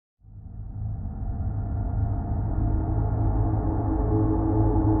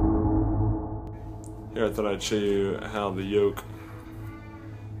Here I thought I'd show you how the yoke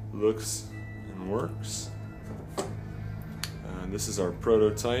looks and works. This is our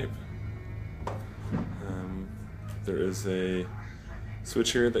prototype. There is a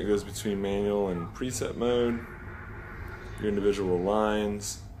switch here that goes between manual and preset mode, your individual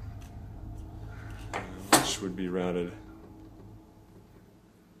lines, which would be routed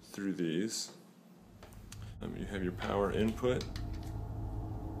through these. You have your power input.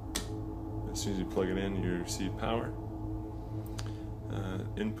 As soon as you plug it in, you receive power.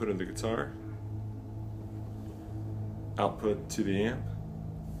 Input of the guitar, output to the amp,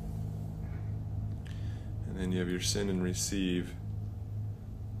 and then you have your send and receive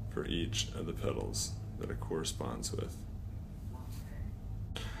for each of the pedals that it corresponds with.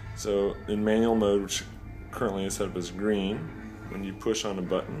 So in manual mode, which currently is set up as green, when you push on a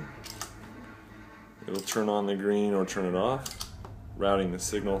button, it will turn on the green or turn it off, routing the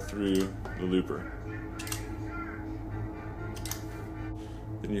signal through the looper.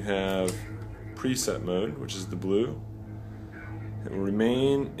 Then you have preset mode, which is the blue. It will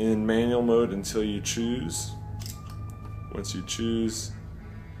remain in manual mode until you choose. Once you choose,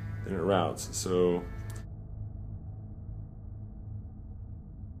 then it routes. So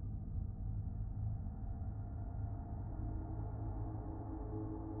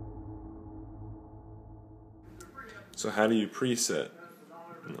how do you preset?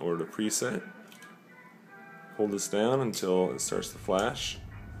 In order to preset, hold this down until it starts to flash.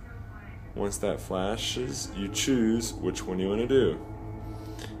 Once that flashes, you choose which one you want to do.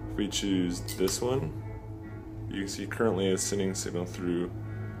 If we choose this one, you can see currently it's sending signal through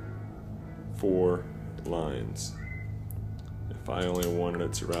 4 lines. If I only wanted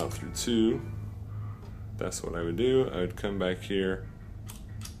it to route through 2, that's what I would do. I would come back here,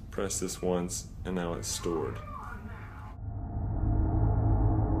 press this once, and now it's stored.